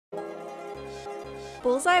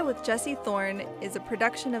Bullseye with Jesse Thorn is a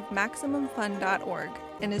production of MaximumFun.org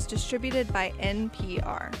and is distributed by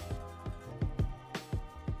NPR.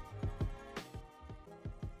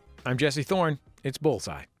 I'm Jesse Thorn. It's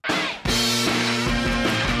Bullseye.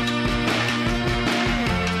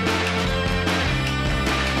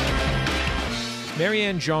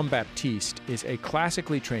 Marianne Jean-Baptiste is a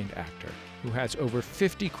classically trained actor who has over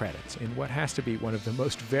 50 credits in what has to be one of the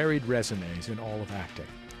most varied resumes in all of acting.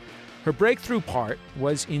 Her breakthrough part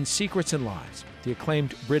was in Secrets and Lies, the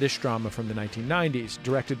acclaimed British drama from the 1990s,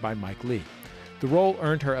 directed by Mike Leigh. The role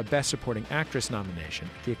earned her a Best Supporting Actress nomination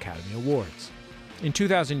at the Academy Awards. In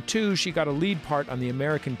 2002, she got a lead part on the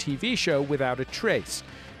American TV show Without a Trace.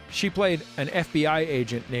 She played an FBI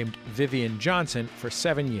agent named Vivian Johnson for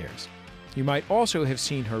 7 years. You might also have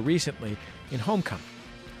seen her recently in Homecoming.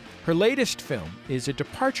 Her latest film is a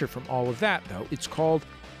departure from all of that, though. It's called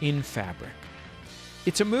In Fabric.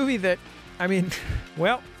 It's a movie that,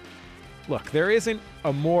 well, look, there isn't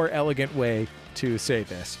a more elegant way to say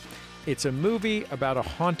this. It's a movie about a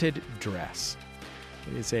haunted dress.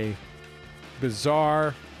 It is a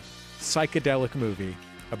bizarre, psychedelic movie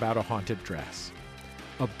about a haunted dress.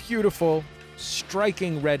 A beautiful,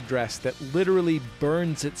 striking red dress that literally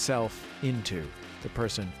burns itself into the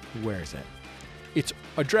person who wears it. It's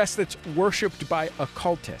a dress that's worshipped by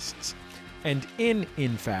occultists. And in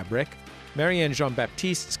Fabric, Marianne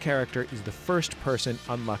Jean-Baptiste's character is the first person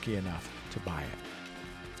unlucky enough to buy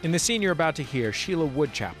it. In the scene you're about to hear, Sheila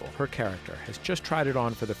Woodchapel, her character, has just tried it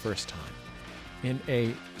on for the first time in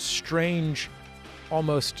a strange,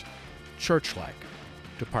 almost church-like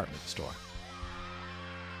department store.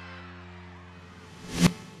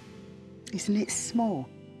 Isn't it small?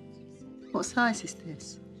 What size is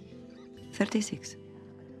this? 36.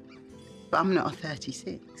 But I'm not a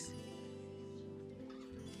 36.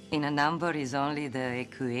 In a number is only the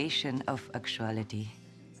equation of actuality.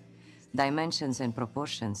 Dimensions and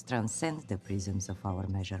proportions transcend the prisms of our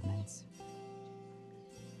measurements.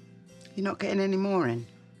 You're not getting any more in?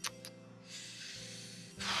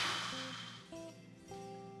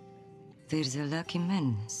 There's a lucky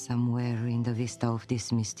man somewhere in the vista of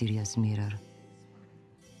this mysterious mirror.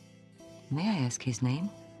 May I ask his name?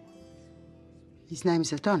 His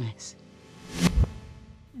name's Adonis.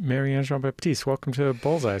 Marianne Jean-Baptiste, welcome to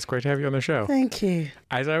Bullseye. It's great to have you on the show. Thank you.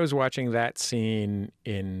 As I was watching that scene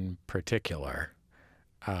in particular,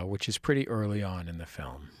 which is pretty early on in the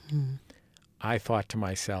film, I thought to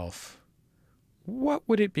myself, what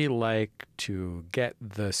would it be like to get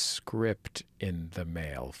the script in the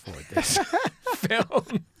mail for this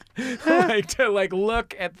film? to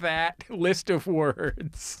look at that list of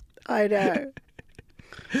words. I know.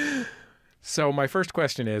 So my first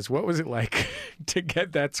question is, what was it like to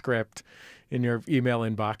get that script in your email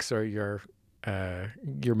inbox or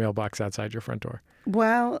your mailbox outside your front door?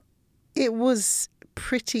 Well, it was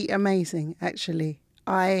pretty amazing, actually.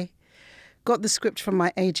 I got the script from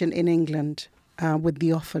my agent in England with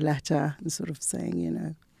the offer letter and sort of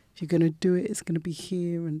saying, if you're going to do it, it's going to be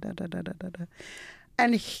here and da-da-da-da-da-da.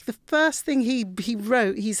 And the first thing he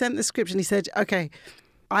wrote, he sent the script and he said, okay,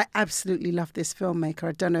 I absolutely love this filmmaker.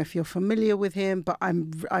 I don't know if you're familiar with him, but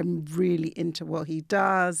I'm really into what he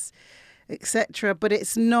does, etc. But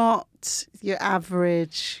it's not your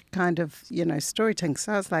average kind of, storytelling.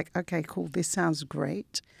 So I was like, okay, cool, this sounds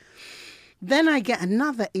great. Then I get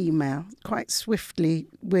another email quite swiftly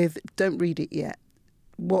with, don't read it yet.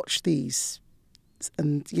 Watch these.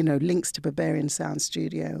 And, links to Barbarian Sound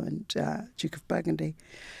Studio and Duke of Burgundy.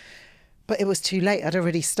 But it was too late. I'd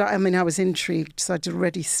already started. I was intrigued, so I'd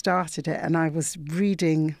already started it. And I was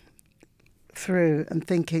reading through and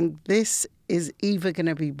thinking, this is either going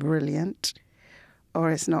to be brilliant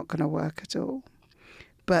or it's not going to work at all.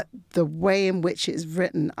 But the way in which it's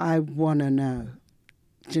written, I want to know.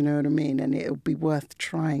 Do you know what I mean? And it'll be worth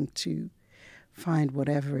trying to find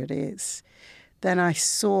whatever it is. Then I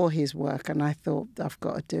saw his work and I thought, I've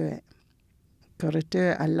got to do it. Got to do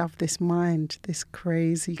it. I love this mind, this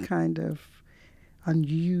crazy kind of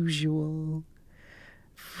unusual,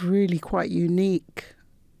 really quite unique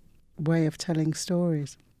way of telling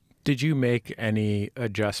stories. Did you make any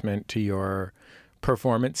adjustment to your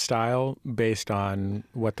performance style based on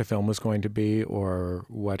what the film was going to be or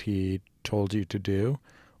what he told you to do?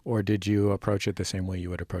 Or did you approach it the same way you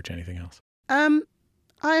would approach anything else?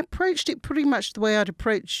 I approached it pretty much the way I'd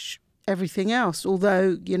approach everything else,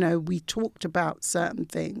 although, we talked about certain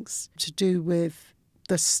things to do with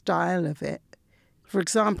the style of it. For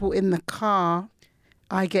example, in the car,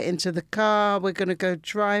 I get into the car, we're going to go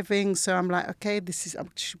driving. So I'm like, okay,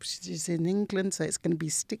 she's in England, so it's going to be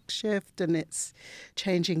stick shift and it's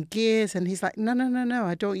changing gears. And he's like, no,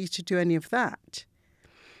 I don't want you to do any of that.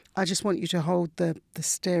 I just want you to hold the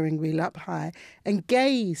steering wheel up high and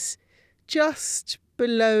gaze just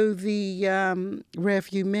below the rear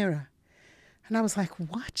view mirror. And I was like,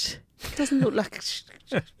 what? It doesn't look like...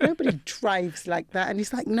 Nobody drives like that. And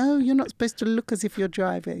he's like, no, you're not supposed to look as if you're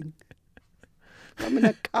driving. I'm in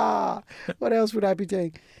a car. What else would I be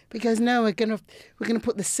doing? Because no, we're gonna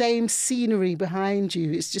put the same scenery behind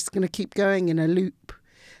you. It's just gonna keep going in a loop,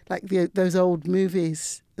 like those old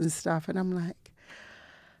movies and stuff. And I'm like,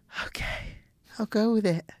 okay, I'll go with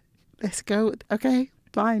it. Let's go. Okay,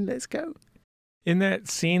 fine, let's go. In that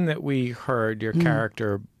scene that we heard, your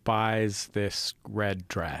character buys this red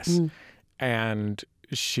dress, and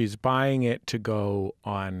she's buying it to go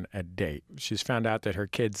on a date. She's found out that her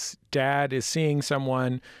kid's dad is seeing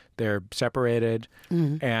someone. They're separated,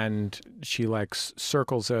 and she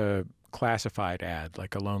circles a classified ad,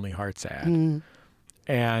 like a Lonely Hearts ad.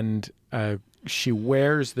 And she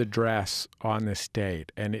wears the dress on this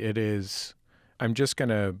date, and it is, I'm just going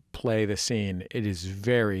to play the scene. It is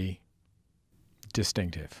very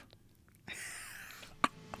distinctive.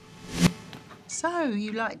 So,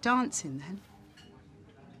 you like dancing then?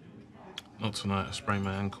 Not tonight, I sprained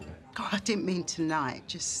my ankle. Oh, I didn't mean tonight,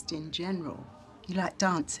 just in general. You like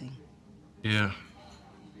dancing? Yeah.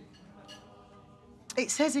 It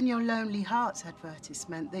says in your Lonely Hearts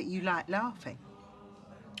advertisement that you like laughing.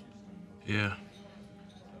 Yeah.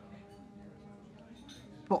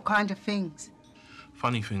 What kind of things?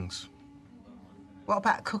 Funny things. What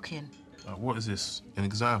about cooking? What is this? An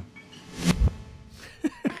exam?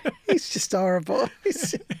 It's just horrible.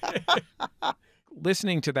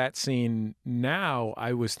 Listening to that scene now,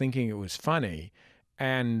 I was thinking it was funny.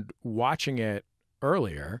 And watching it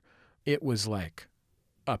earlier, it was like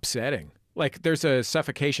upsetting. Like there's a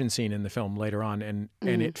suffocation scene in the film later on, and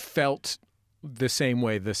it felt the same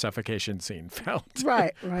way the suffocation scene felt.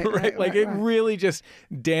 Right. Like it really just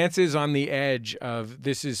dances on the edge of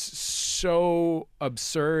this is so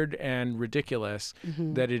absurd and ridiculous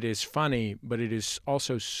that it is funny, but it is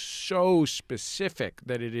also so specific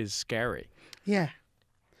that it is scary. Yeah.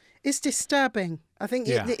 It's disturbing. I think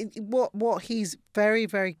what he's very,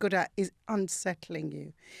 very good at is unsettling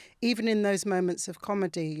you. Even in those moments of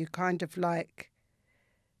comedy, you kind of like,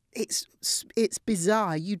 it's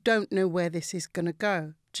bizarre. You don't know where this is going to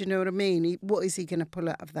go. Do you know what I mean? What is he going to pull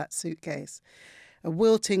out of that suitcase? A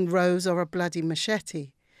wilting rose or a bloody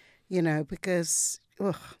machete? You know, because,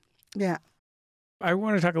 yeah. I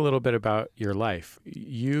want to talk a little bit about your life.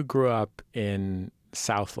 You grew up in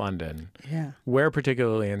South London. Yeah. Where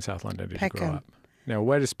particularly in South London did you grow up? Now,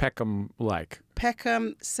 what is Peckham like?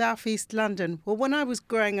 Peckham, southeast London. Well, when I was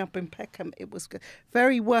growing up in Peckham, it was a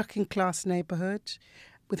very working class neighbourhood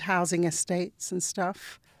with housing estates and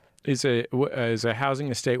stuff. Is a housing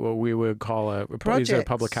estate what we would call a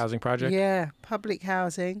public housing project? Yeah, public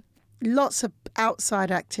housing. Lots of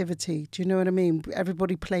outside activity. Do you know what I mean?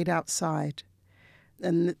 Everybody played outside.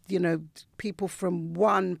 And, you know, people from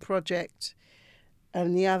one project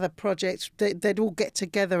and the other project, they'd all get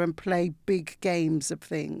together and play big games of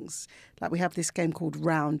things. Like we have this game called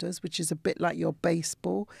Rounders, which is a bit like your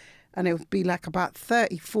baseball. And it would be like about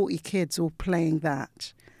 30, 40 kids all playing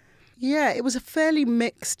that. Yeah, it was a fairly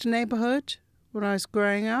mixed neighbourhood when I was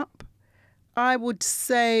growing up. I would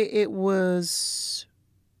say it was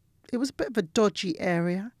a bit of a dodgy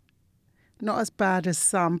area. Not as bad as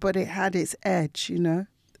some, but it had its edge, you know.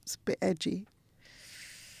 It was a bit edgy.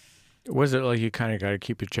 Was it like you kind of got to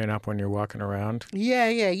keep your chin up when you're walking around? Yeah.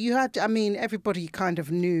 You had to, I mean, everybody kind of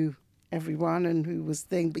knew everyone and who was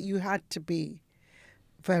thing, but you had to be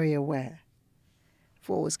very aware of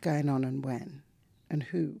what was going on and when and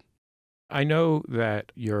who. I know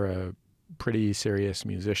that you're a pretty serious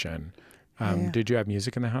musician. Did you have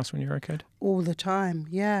music in the house when you were a kid? All the time,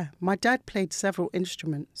 yeah. My dad played several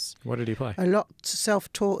instruments. What did he play? A lot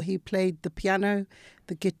self-taught. He played the piano,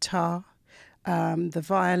 the guitar, the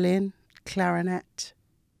violin, clarinet.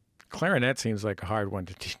 Clarinet seems like a hard one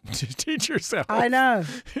to teach yourself. I know.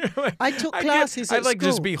 I took classes at school. I'd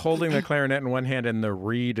just be holding the clarinet in one hand and the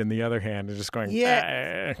reed in the other hand and just going,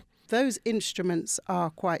 yeah. Those instruments are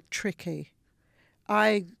quite tricky.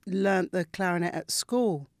 I learnt the clarinet at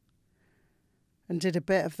school and did a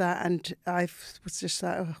bit of that, and I was just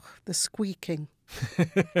like, the squeaking.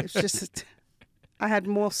 It's just, I had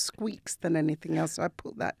more squeaks than anything else, so I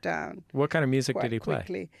put that down. What kind of music did he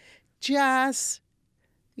play? Jazz,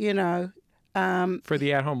 you know. For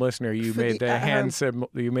the at-home listener, you made the hand symbol.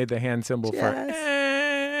 You made the hand symbol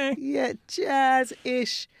for. anything? Yeah,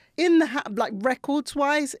 jazz-ish. In the like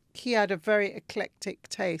records-wise, he had a very eclectic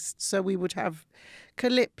taste. So we would have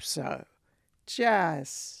calypso,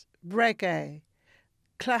 jazz, reggae,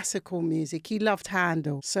 classical music. He loved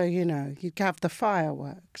Handel. So, you know, you'd have the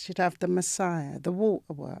fireworks, you'd have the Messiah, the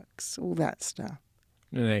waterworks, all that stuff.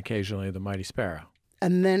 And then occasionally the Mighty Sparrow.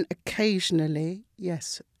 And then occasionally,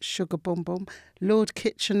 yes, Sugar Boom Boom, Lord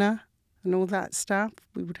Kitchener and all that stuff.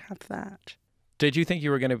 We would have that. Did you think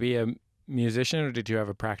you were going to be a musician, or did you have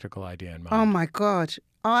a practical idea in mind? Oh, my God.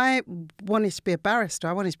 I wanted to be a barrister.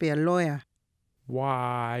 I wanted to be a lawyer.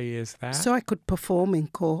 Why is that? So I could perform in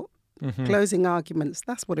court, closing arguments.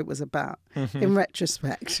 That's what it was about, in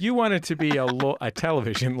retrospect. You wanted to be a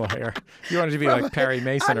television lawyer. You wanted to be like Perry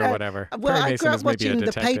Mason or whatever. Well, Perry I Mason grew up is maybe a watching The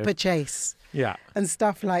detective. Paper Chase. Yeah. And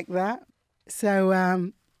stuff like that.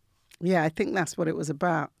 So, yeah, I think that's what it was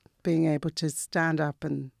about, being able to stand up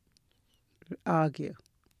and argue.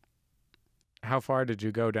 How far did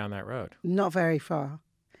you go down that road? Not very far.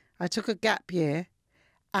 I took a gap year,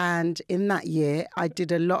 and in that year, I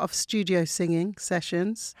did a lot of studio singing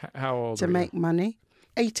sessions How old to were make you? money.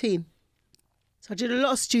 18. So I did a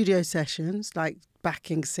lot of studio sessions, like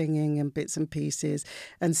backing singing and bits and pieces,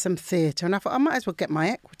 and some theatre. And I thought I might as well get my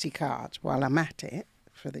equity card while I'm at it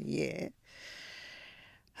for the year.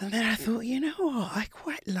 And then I thought, you know what? I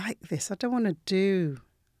quite like this. I don't want to do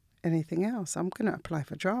anything else. I'm going to apply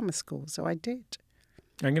for drama school. So I did.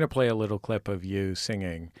 I'm going to play a little clip of you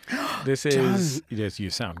singing. This is, yes,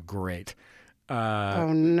 you sound great.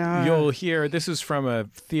 Oh, no. You'll hear, this is from a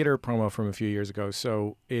theater promo from a few years ago.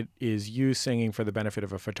 So it is you singing for the benefit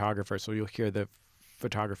of a photographer. So you'll hear the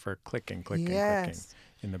photographer clicking in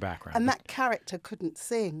the background. And that character couldn't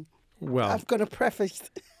sing. Well, I've got to preface.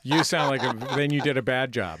 you sound like then you did a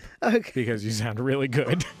bad job. Okay. Because you sound really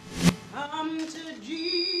good. Come to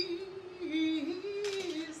Jesus.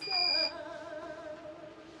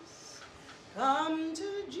 Come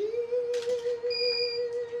to Jesus.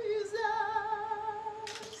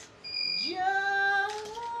 Just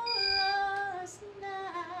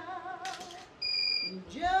now.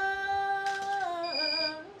 Just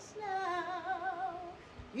now.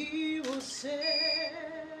 He will save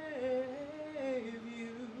you.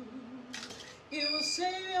 He will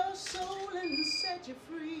save your soul and set you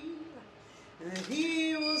free. And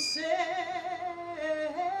he will save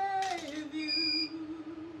you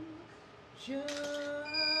just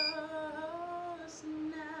now.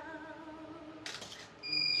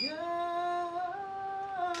 Just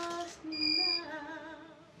now.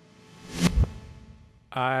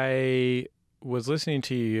 I was listening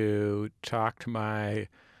to you talk to my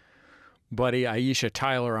buddy Aisha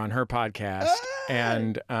Tyler on her podcast,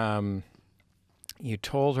 and you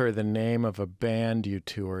told her the name of a band you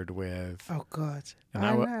toured with. Oh, God. And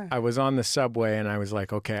I know. I was on the subway, and I was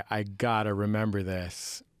like, okay, I gotta remember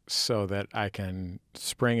this so that I can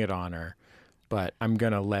spring it on her. But I'm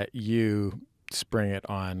gonna let you spring it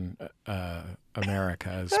on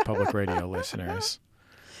America's public radio listeners.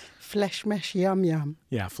 Flesh mesh yum yum.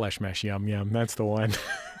 Yeah, Flesh Mesh Yum Yum. That's the one.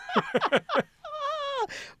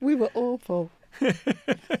 We were awful. Well,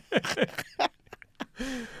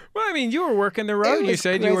 I mean, you were working the road. It You was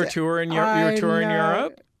said you were crazy. touring. You were I touring know.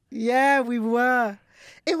 Europe. Yeah, we were.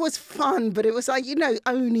 It was fun, but it was like, you know,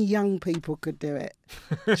 only young people could do it.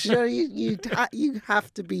 So you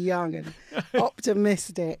have to be young and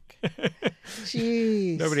optimistic.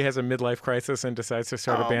 Jeez. Nobody has a midlife crisis and decides to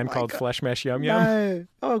start a band my called God. Flesh Mesh Yum Yum. No.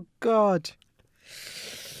 Oh, God.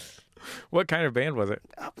 What kind of band was it?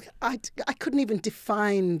 I couldn't even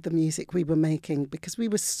define the music we were making because we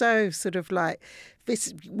were so sort of like,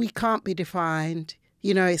 this, we can't be defined.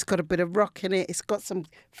 You know, it's got a bit of rock in it. It's got some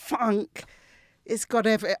funk. It's got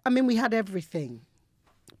we had everything.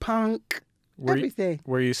 Punk, everything.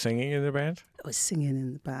 Were you singing in the band? I was singing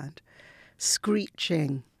in the band.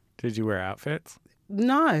 Screeching. Did you wear outfits?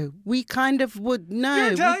 No, we kind of would. No, You're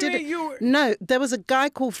we telling did me it. you were- No, there was a guy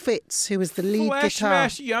called Fitz who was the lead Flesh guitar.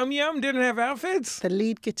 Mesh Yum Yum didn't have outfits? The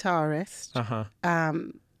lead guitarist. Uh-huh.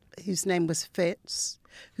 Whose name was Fitz,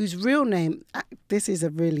 whose real name, this is a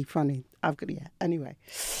really funny, anyway.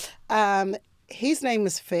 His name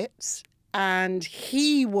was Fitz, and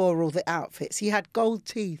he wore all the outfits. He had gold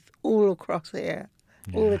teeth all across here,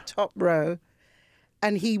 all the top row,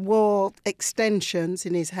 and he wore extensions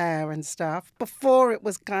in his hair and stuff before it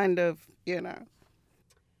was kind of, you know.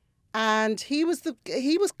 And he was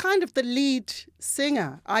kind of the lead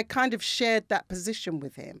singer. I kind of shared that position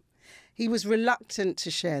with him. He was reluctant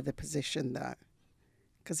to share the position, though,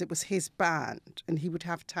 because it was his band and he would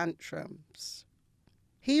have tantrums.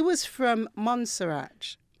 He was from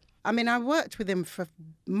Montserrat. I mean, I worked with him for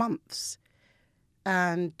months.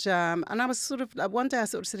 And I was sort of, one day I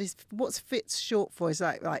sort of said, what's Fitz short for? He's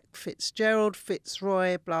like Fitzgerald,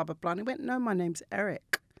 Fitzroy, blah, blah, blah. And he went, no, my name's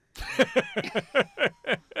Eric.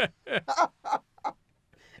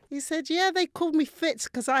 He said, yeah, they called me Fitz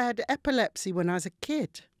because I had epilepsy when I was a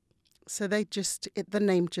kid. So the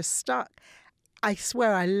name just stuck. I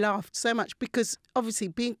swear I laughed so much because obviously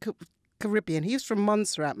being Caribbean, he's from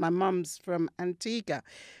Montserrat, my mum's from Antigua.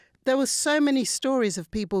 There were so many stories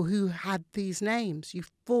of people who had these names. You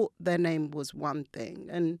thought their name was one thing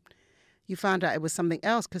and you found out it was something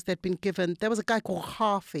else because they'd been given, there was a guy called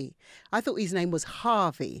Harvey. I thought his name was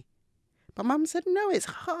Harvey. But Mum said, no, it's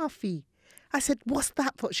Harvey. I said, what's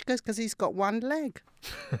that for? She goes, because he's got one leg.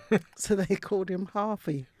 So they called him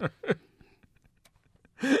Harvey.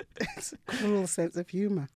 It's a cruel sense of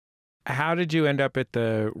humour. How did you end up at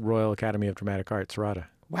the Royal Academy of Dramatic Arts, RADA?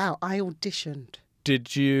 Wow, I auditioned.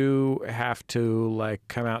 Did you have to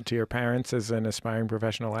come out to your parents as an aspiring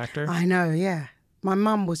professional actor? I know, yeah. My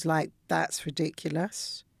mum was like, that's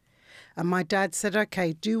ridiculous. And my dad said,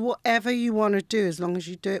 okay, do whatever you want to do as long as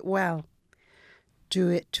you do it well. Do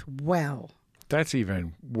it well. That's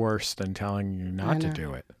even worse than telling you not to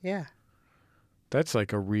do it. Yeah. That's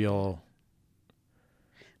like a real...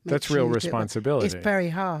 That's real responsibility. It's very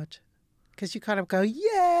hard because you kind of go,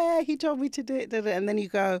 yeah, he told me to do it. And then you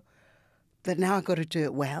go, but now I've got to do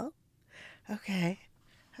it well. Okay,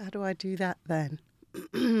 how do I do that then?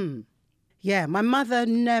 Yeah, my mother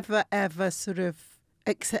never, ever sort of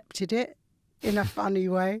accepted it in a funny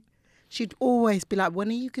way. She'd always be like, when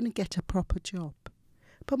are you going to get a proper job?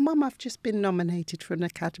 But Mum, I've just been nominated for an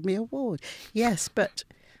Academy Award. Yes, but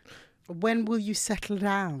when will you settle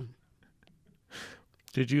down?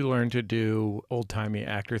 Did you learn to do old-timey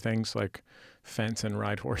actor things like fence and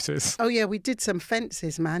ride horses? Oh, yeah, we did some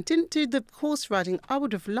fences, man. Didn't do the horse riding. I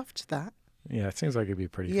would have loved that. Yeah, it seems like it'd be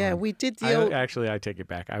pretty fun. Yeah, we did the Actually, I take it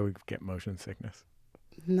back. I would get motion sickness.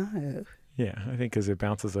 No. Yeah, I think because it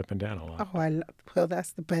bounces up and down a lot. Oh, well,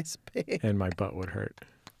 that's the best bit. And my butt would hurt.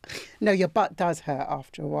 No, your butt does hurt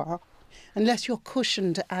after a while. Unless you're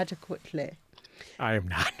cushioned adequately. I am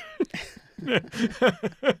not.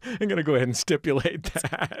 I'm going to go ahead and stipulate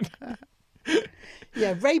that.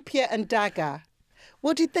 Yeah, rapier and dagger.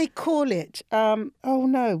 What did they call it? Oh,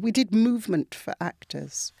 no, we did movement for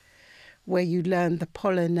actors where you learn the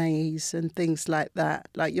polonaise and things like that.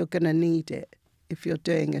 Like you're going to need it if you're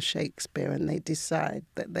doing a Shakespeare and they decide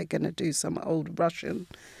that they're going to do some old Russian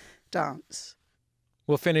dance.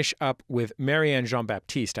 We'll finish up with Marianne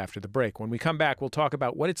Jean-Baptiste after the break. When we come back, we'll talk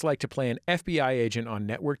about what it's like to play an FBI agent on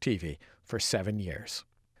network TV for 7 years.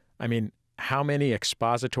 I mean, how many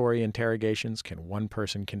expository interrogations can one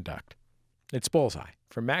person conduct? It's Bullseye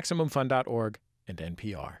from MaximumFun.org and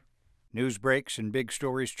NPR. News breaks and big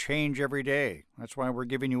stories change every day. That's why we're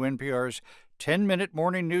giving you NPR's 10-minute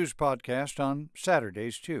morning news podcast on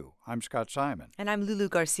Saturdays, too. I'm Scott Simon. And I'm Lulu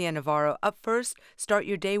Garcia-Navarro. Up first, start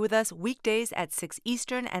your day with us weekdays at 6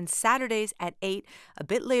 Eastern and Saturdays at 8, a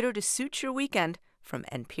bit later to suit your weekend from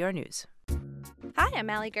NPR News. Hi, I'm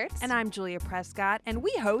Allie Gertz. And I'm Julia Prescott, and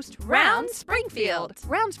we host Round Springfield.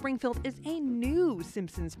 Round Springfield is a new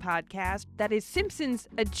Simpsons podcast that is Simpsons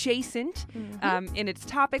adjacent. In its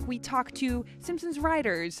topic, we talk to Simpsons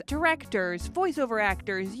writers, directors, voiceover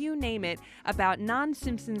actors, you name it, about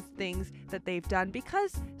non-Simpsons things that they've done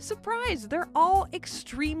because, surprise, they're all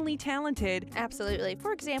extremely talented. Absolutely.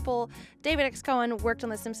 For example, David X. Cohen worked on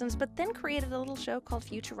The Simpsons, but then created a little show called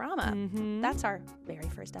Futurama. That's our very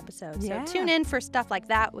first episode. So tune in for stuff like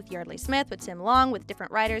that with Yardley Smith, with Tim Long, with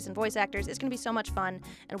different writers and voice actors. It's going to be so much fun.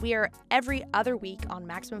 And we are every other week on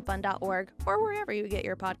MaximumFun.org or wherever you get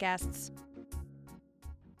your podcasts.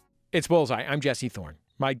 It's Bullseye. I'm Jesse Thorn.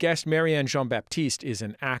 My guest, Marianne Jean-Baptiste, is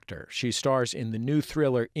an actor. She stars in the new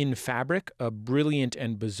thriller In Fabric, a brilliant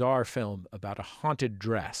and bizarre film about a haunted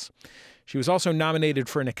dress. She was also nominated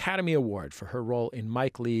for an Academy Award for her role in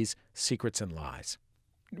Mike Leigh's Secrets and Lies.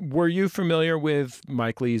 Were you familiar with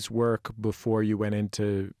Mike Leigh's work before you went in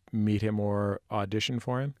to meet him or audition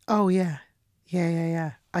for him? Oh, yeah.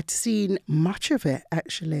 Yeah. I'd seen much of it,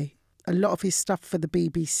 actually. A lot of his stuff for the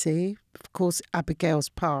BBC. Of course, Abigail's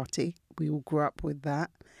Party. We all grew up with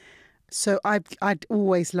that. So I'd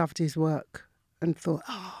always loved his work and thought,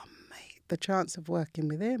 oh, mate, the chance of working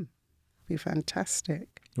with him would be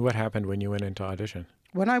fantastic. What happened when you went into audition?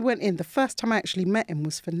 When I went in, the first time I actually met him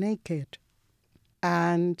was for Naked.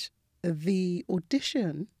 And the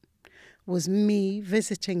audition was me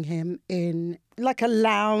visiting him in like a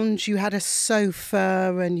lounge. You had a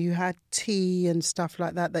sofa and you had tea and stuff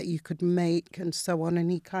like that you could make and so on.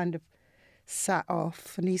 And he kind of sat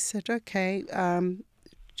off and he said, okay,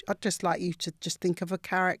 I'd just like you to just think of a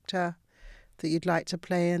character that you'd like to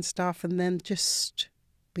play and stuff, and then just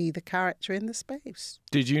be the character in the space.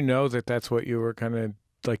 Did you know that that's what you were kind of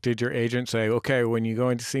like? Did your agent say, okay, when you go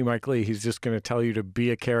in to see Mike Leigh, he's just going to tell you to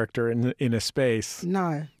be a character in a space?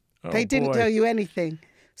 No, oh, they didn't tell you anything.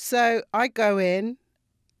 So I go in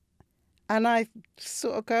and I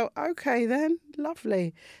sort of go, okay then,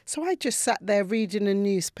 lovely. So I just sat there reading a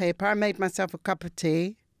newspaper. I made myself a cup of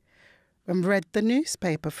tea and read the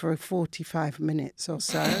newspaper for 45 minutes or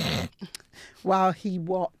so while he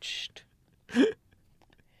watched.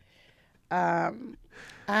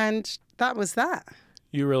 And that was that.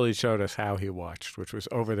 You really showed us how he watched, which was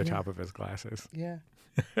over the top of his glasses. Yeah.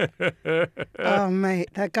 Oh,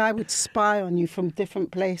 mate, that guy would spy on you from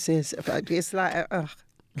different places. It's like, ugh.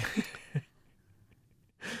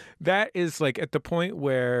 That is like at the point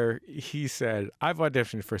where he said, I've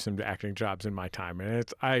auditioned for some acting jobs in my time, and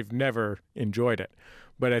I've never enjoyed it.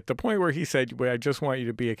 But at the point where he said, well, I just want you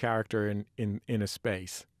to be a character in a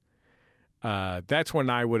space, that's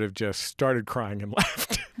when I would have just started crying and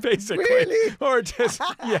laughed, basically. Really? Or just,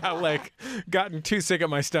 like gotten too sick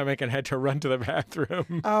at my stomach and had to run to the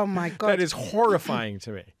bathroom. Oh, my God. That is horrifying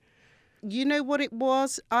to me. You know what it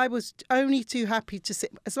was? I was only too happy to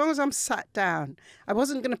sit. As long as I'm sat down, I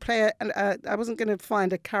wasn't going to play I wasn't going to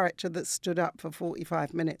find a character that stood up for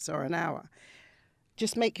 45 minutes or an hour.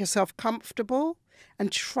 Just make yourself comfortable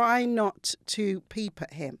and try not to peep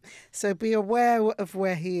at him. So be aware of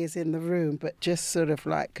where he is in the room, but just sort of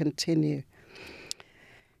like continue.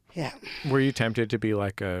 Yeah. Were you tempted to be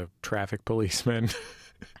like a traffic policeman?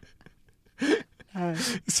 No.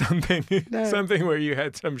 Something where you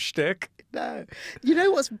had some shtick? No. You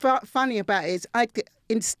know what's funny about it is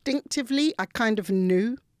instinctively I kind of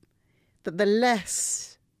knew that the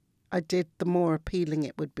less I did, the more appealing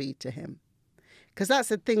it would be to him. Because that's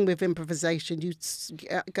the thing with improvisation.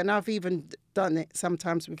 And I've even done it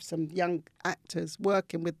sometimes with some young actors,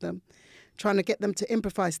 working with them, trying to get them to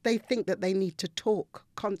improvise. They think that they need to talk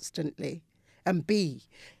constantly and be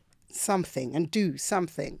something and do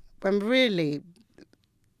something, when really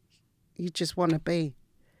you just want to be.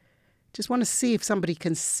 Just want to see if somebody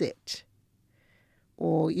can sit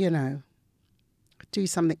or, do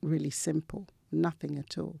something really simple, nothing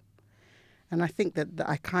at all. And I think that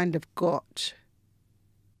I kind of got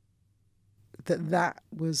that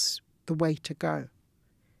was the way to go.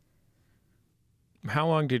 How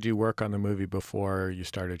long did you work on the movie before you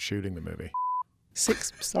started shooting the movie?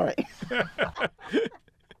 6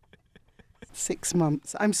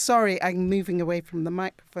 months. I'm sorry, I'm moving away from the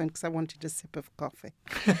microphone because I wanted a sip of coffee.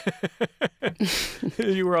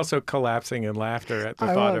 You were also collapsing in laughter at the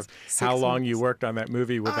thought of how long you worked on that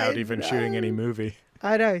movie without even shooting any movie.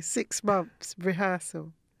 I know, 6 months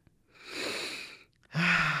rehearsal.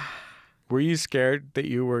 Were you scared that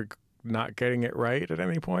you were not getting it right at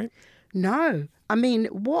any point? No. I mean,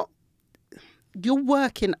 your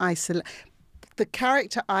work in isolation. The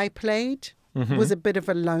character I played was a bit of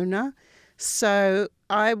a loner. So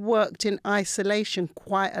I worked in isolation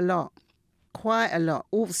quite a lot.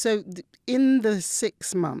 Also, in the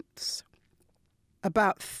 6 months,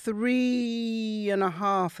 about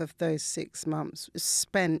 3.5 of those 6 months was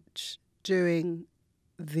spent doing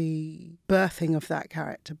the birthing of that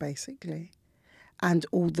character, basically, and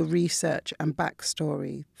all the research and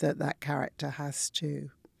backstory that character has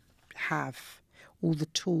to have, all the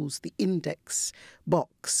tools, the index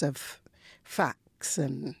box of facts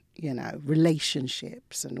and,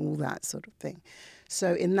 relationships and all that sort of thing.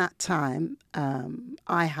 So in that time,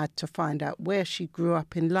 I had to find out where she grew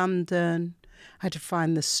up in London. I had to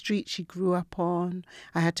find the street she grew up on.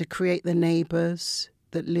 I had to create the neighbours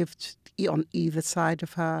that lived on either side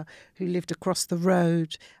of her, who lived across the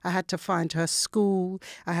road. I had to find her school.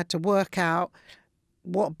 I had to work out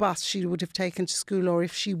what bus she would have taken to school or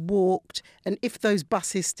if she walked, and if those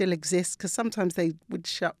buses still exist, because sometimes they would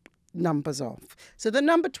shut numbers off. So the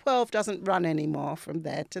number 12 doesn't run anymore from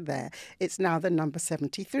there to there. It's now the number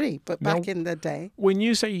 73. But back in the day... When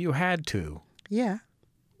you say you had to... Yeah.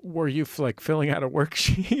 Were you filling out a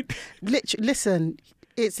worksheet? Listen,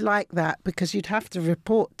 it's like that because you'd have to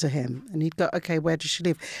report to him and he'd go, okay, where does she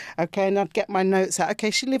live? Okay, and I'd get my notes out. Okay,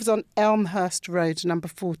 she lives on Elmhurst Road, number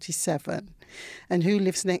 47. And who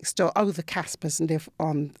lives next door? Oh, the Caspers live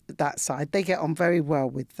on that side. They get on very well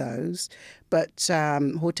with those. But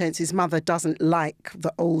Hortense's mother doesn't like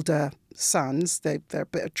the older sons. They're a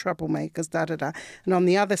bit of troublemakers, da-da-da. And on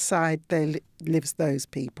the other side, lives those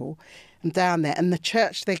people. And down there. And the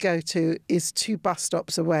church they go to is 2 bus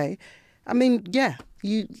stops away. I mean, yeah,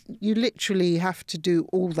 you literally have to do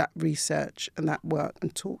all that research and that work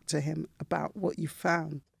and talk to him about what you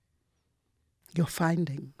found, your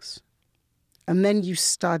findings. And then you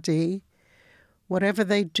study whatever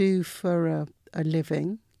they do for a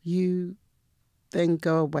living, you then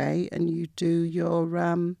go away and you do your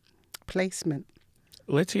placement.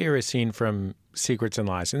 Let's hear a scene from Secrets and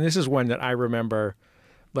Lies. And this is one that I remember,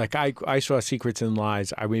 like I saw Secrets and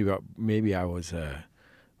Lies, maybe I was, when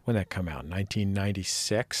did that come out?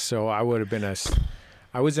 1996. So I would have been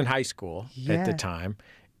I was in high school at the time.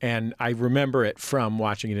 And I remember it from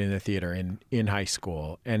watching it in the theater in high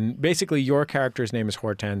school. And basically your character's name is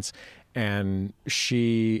Hortense, and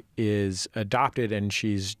she is adopted, and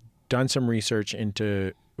she's done some research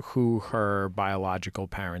into who her biological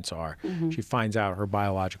parents are. Mm-hmm. She finds out her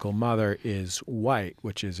biological mother is white,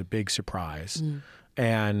 which is a big surprise. Mm.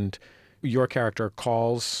 And your character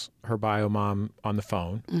calls her bio mom on the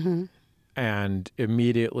phone, mm-hmm. and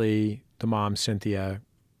immediately the mom, Cynthia,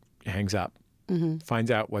 hangs up.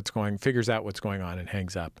 Mm-hmm. Figures out what's going on and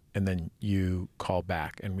hangs up. And then you call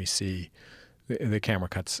back, and we see the camera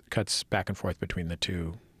cuts back and forth between the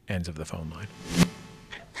two ends of the phone line.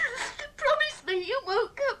 Promise me you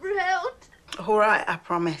won't come round. All right, I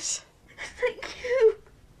promise. Thank you.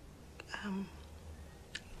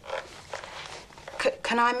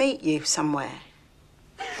 Can I meet you somewhere?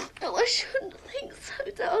 Oh, I shouldn't think so,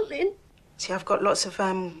 darling. See, I've got lots of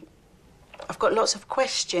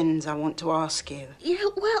questions I want to ask you. Yeah,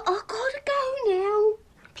 well, I've got to go now.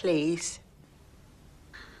 Please.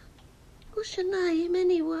 What's your name,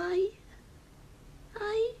 anyway?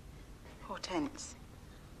 Eh? Hortense.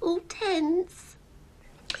 Hortense?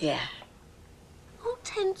 Yeah.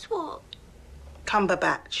 Hortense what?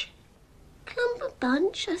 Cumberbatch.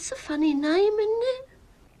 Clumberbunch? That's a funny name, isn't it?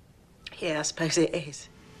 Yeah, I suppose it is.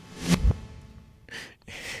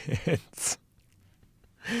 It's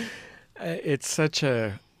such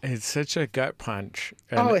a gut punch.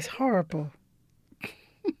 And it's horrible.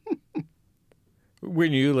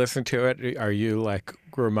 When you listen to it, are you like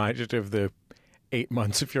reminded of the 8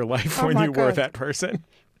 months of your life when you were that person?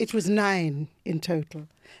 It was 9 in total.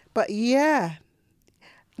 But yeah,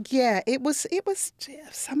 it was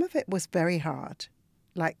some of it was very hard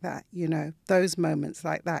like that, you know, those moments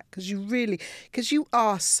like that, because you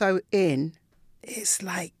are so in, it's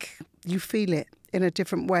like you feel it in a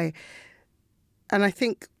different way. And I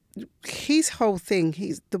think his whole thing,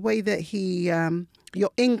 the way that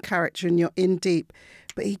you're in character and you're in deep,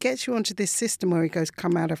 but he gets you onto this system where he goes,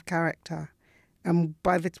 come out of character. And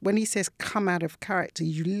when he says come out of character,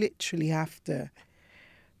 you literally have to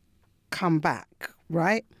come back,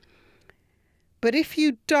 right? But if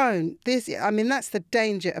you don't, that's the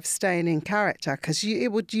danger of staying in character, because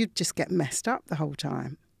you'd just get messed up the whole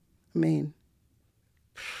time. I mean,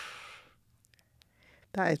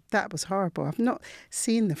 that was horrible. I've not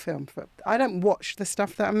seen the film. I don't watch the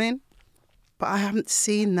stuff that I'm in, but I haven't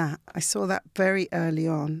seen that. I saw that very early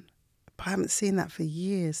on, but I haven't seen that for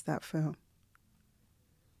years, that film.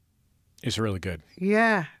 It's really good.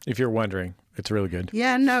 Yeah. If you're wondering, it's really good.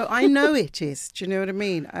 Yeah, no, I know it is. Do you know what I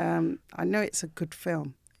mean? I know it's a good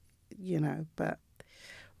film, you know, but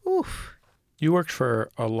oof. You worked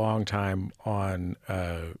for a long time on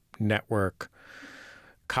a network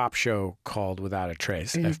cop show called Without a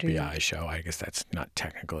Trace, Indeed. FBI show. I guess that's not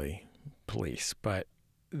technically police, but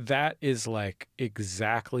that is like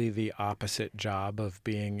exactly the opposite job of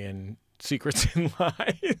being in Secrets and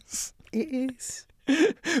Lies. It is.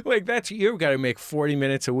 Like you've got to make 40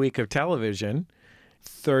 minutes a week of television.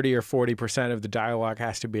 30 or 40% of the dialogue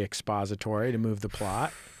has to be expository to move the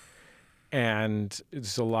plot. And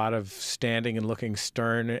it's a lot of standing and looking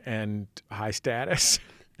stern and high status.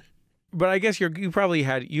 But I guess you probably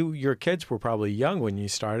had your kids were probably young when you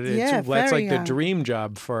started. Yeah, that's like young. the dream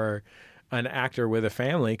job for an actor with a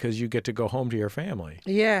family, because you get to go home to your family.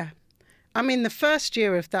 Yeah. I mean, the first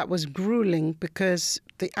year of that was grueling because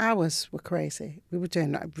the hours were crazy. We were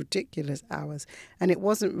doing like ridiculous hours. And it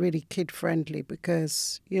wasn't really kid-friendly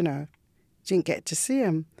because, you know, didn't get to see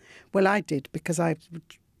them. Well, I did, because I would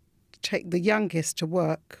take the youngest to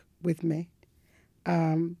work with me.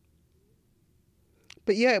 But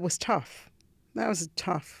yeah, it was tough. That was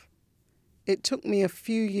tough. It took me a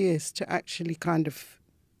few years to actually kind of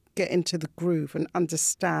get into the groove and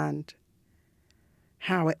understand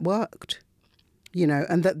how it worked, you know,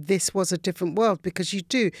 and that this was a different world, because you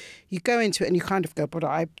go into it and you kind of go, but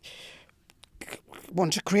I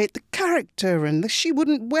want to create the character, and she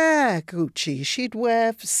wouldn't wear Gucci, she'd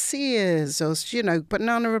wear Sears or, you know,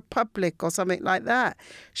 Banana Republic or something like that.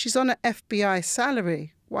 She's on an FBI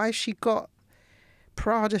salary. Why has she got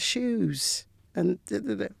Prada shoes? And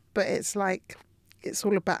but it's like, it's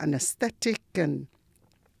all about an aesthetic and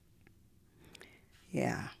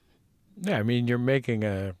yeah. Yeah, I mean, you're making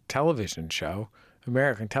a television show,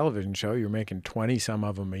 American television show. You're making 20 some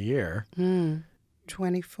of them a year. Mm.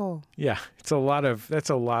 24. Yeah, that's a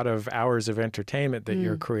lot of hours of entertainment that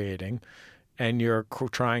you're creating, and you're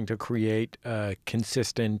trying to create a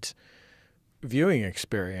consistent viewing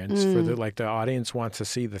experience for the audience wants to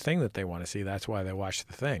see the thing that they want to see. That's why they watch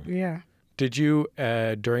the thing. Yeah. Did you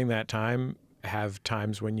during that time have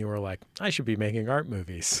times when you were like, I should be making art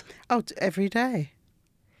movies? Oh, every day.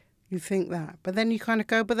 You think that. But then you kind of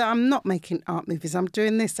go, but I'm not making art movies. I'm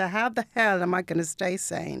doing this. So how the hell am I going to stay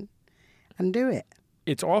sane and do it?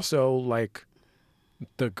 It's also like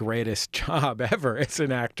the greatest job ever as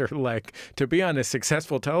an actor. Like, to be on a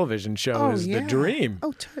successful television show is the dream.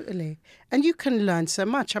 Oh, totally. And you can learn so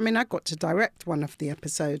much. I mean, I got to direct one of the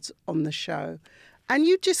episodes on the show. And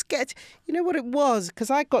you just get, you know what it was? Because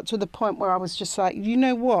I got to the point where I was just like, you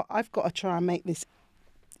know what? I've got to try and make this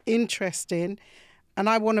interesting. And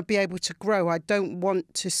I want to be able to grow. I don't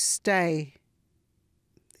want to stay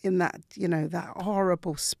in that, that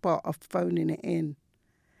horrible spot of phoning it in.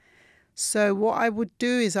 So what I would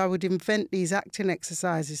do is I would invent these acting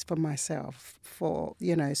exercises for myself so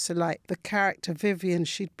like the character Vivian,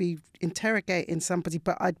 she'd be interrogating somebody,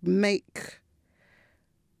 but I'd make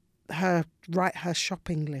her write her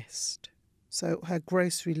shopping list, so her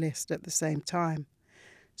grocery list at the same time,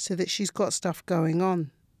 so that she's got stuff going on.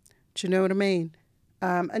 Do you know what I mean?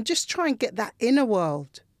 And just try and get that inner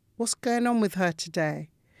world. What's going on with her today?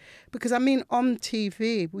 Because, I mean, on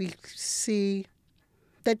TV, we see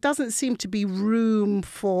there doesn't seem to be room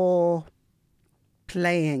for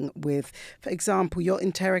playing with. For example, you're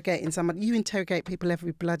interrogating someone. You interrogate people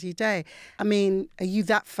every bloody day. I mean, are you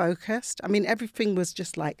that focused? I mean, everything was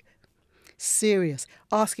just like serious,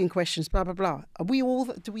 asking questions, blah, blah, blah.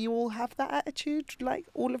 Do we all have that attitude, like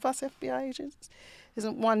all of us FBI agents?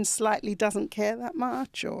 Isn't one slightly doesn't care that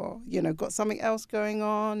much, or, got something else going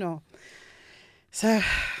on? Or so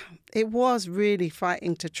it was really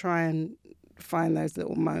fighting to try and find those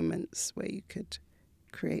little moments where you could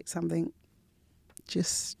create something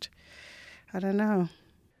just, I don't know.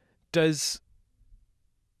 Does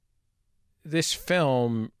this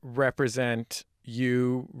film represent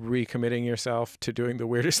you recommitting yourself to doing the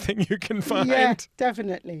weirdest thing you can find? Yeah,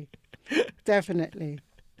 definitely. Definitely.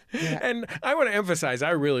 Yeah. And I want to emphasize, I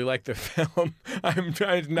really like the film. I'm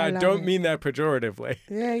trying to don't mean that pejoratively.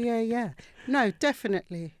 Yeah. No,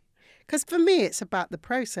 definitely. Because for me, it's about the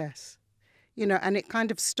process, and it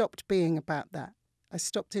kind of stopped being about that. I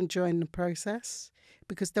stopped enjoying the process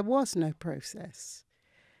because there was no process.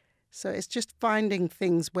 So it's just finding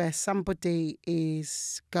things where somebody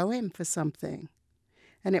is going for something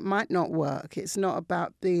and it might not work. It's not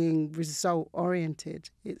about being result-oriented.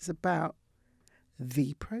 It's about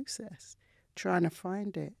the process, trying to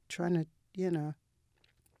find it, trying to,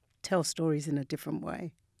 tell stories in a different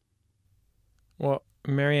way. Well,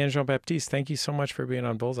 Marianne Jean-Baptiste, thank you so much for being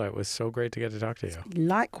on Bullseye. It was so great to get to talk to you.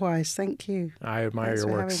 Likewise, thank you. I admire your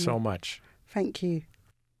work so much. Thank you.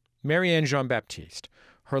 Marianne Jean-Baptiste.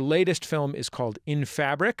 Her latest film is called In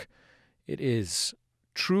Fabric. It is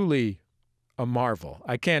truly a marvel.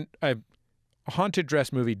 A Haunted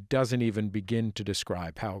Dress movie doesn't even begin to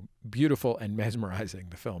describe how beautiful and mesmerizing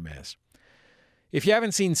the film is. If you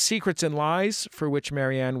haven't seen Secrets and Lies, for which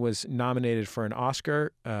Marianne was nominated for an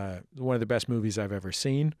Oscar, one of the best movies I've ever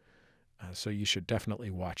seen, so you should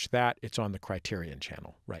definitely watch that. It's on the Criterion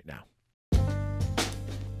Channel right now.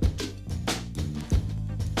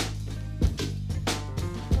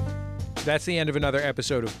 That's the end of another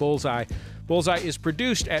episode of Bullseye. Bullseye is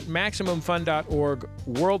produced at MaximumFun.org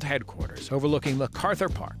World Headquarters, overlooking MacArthur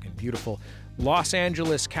Park in beautiful Los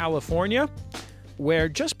Angeles, California, where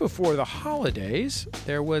just before the holidays,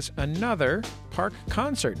 there was another park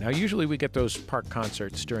concert. Now, usually we get those park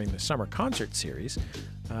concerts during the summer concert series.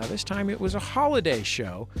 This time it was a holiday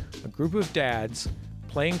show, a group of dads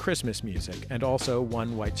playing Christmas music, and also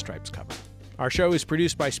one White Stripes cover. Our show is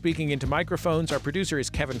produced by Speaking Into Microphones. Our producer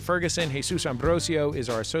is Kevin Ferguson. Jesus Ambrosio is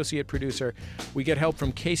our associate producer. We get help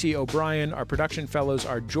from Casey O'Brien. Our production fellows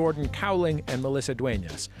are Jordan Cowling and Melissa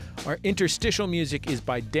Duenas. Our interstitial music is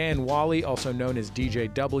by Dan Wally, also known as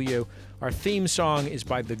DJ W. Our theme song is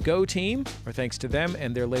by The Go Team. Our thanks to them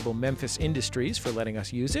and their label Memphis Industries for letting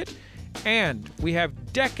us use it. And we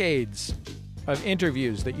have decades of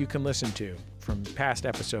interviews that you can listen to from past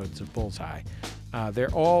episodes of Bullseye.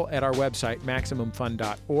 They're all at our website,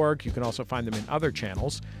 MaximumFun.org. You can also find them in other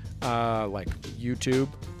channels, like YouTube,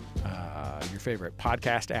 your favorite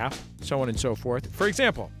podcast app, so on and so forth. For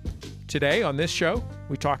example, today on this show,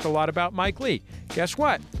 we talked a lot about Mike Lee. Guess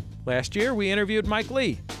what? Last year, we interviewed Mike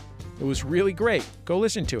Lee. It was really great. Go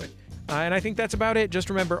listen to it. And I think that's about it. Just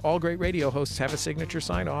remember, all great radio hosts have a signature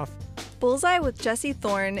sign-off. Bullseye with Jesse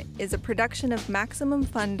Thorn is a production of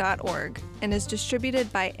MaximumFun.org and is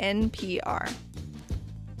distributed by NPR.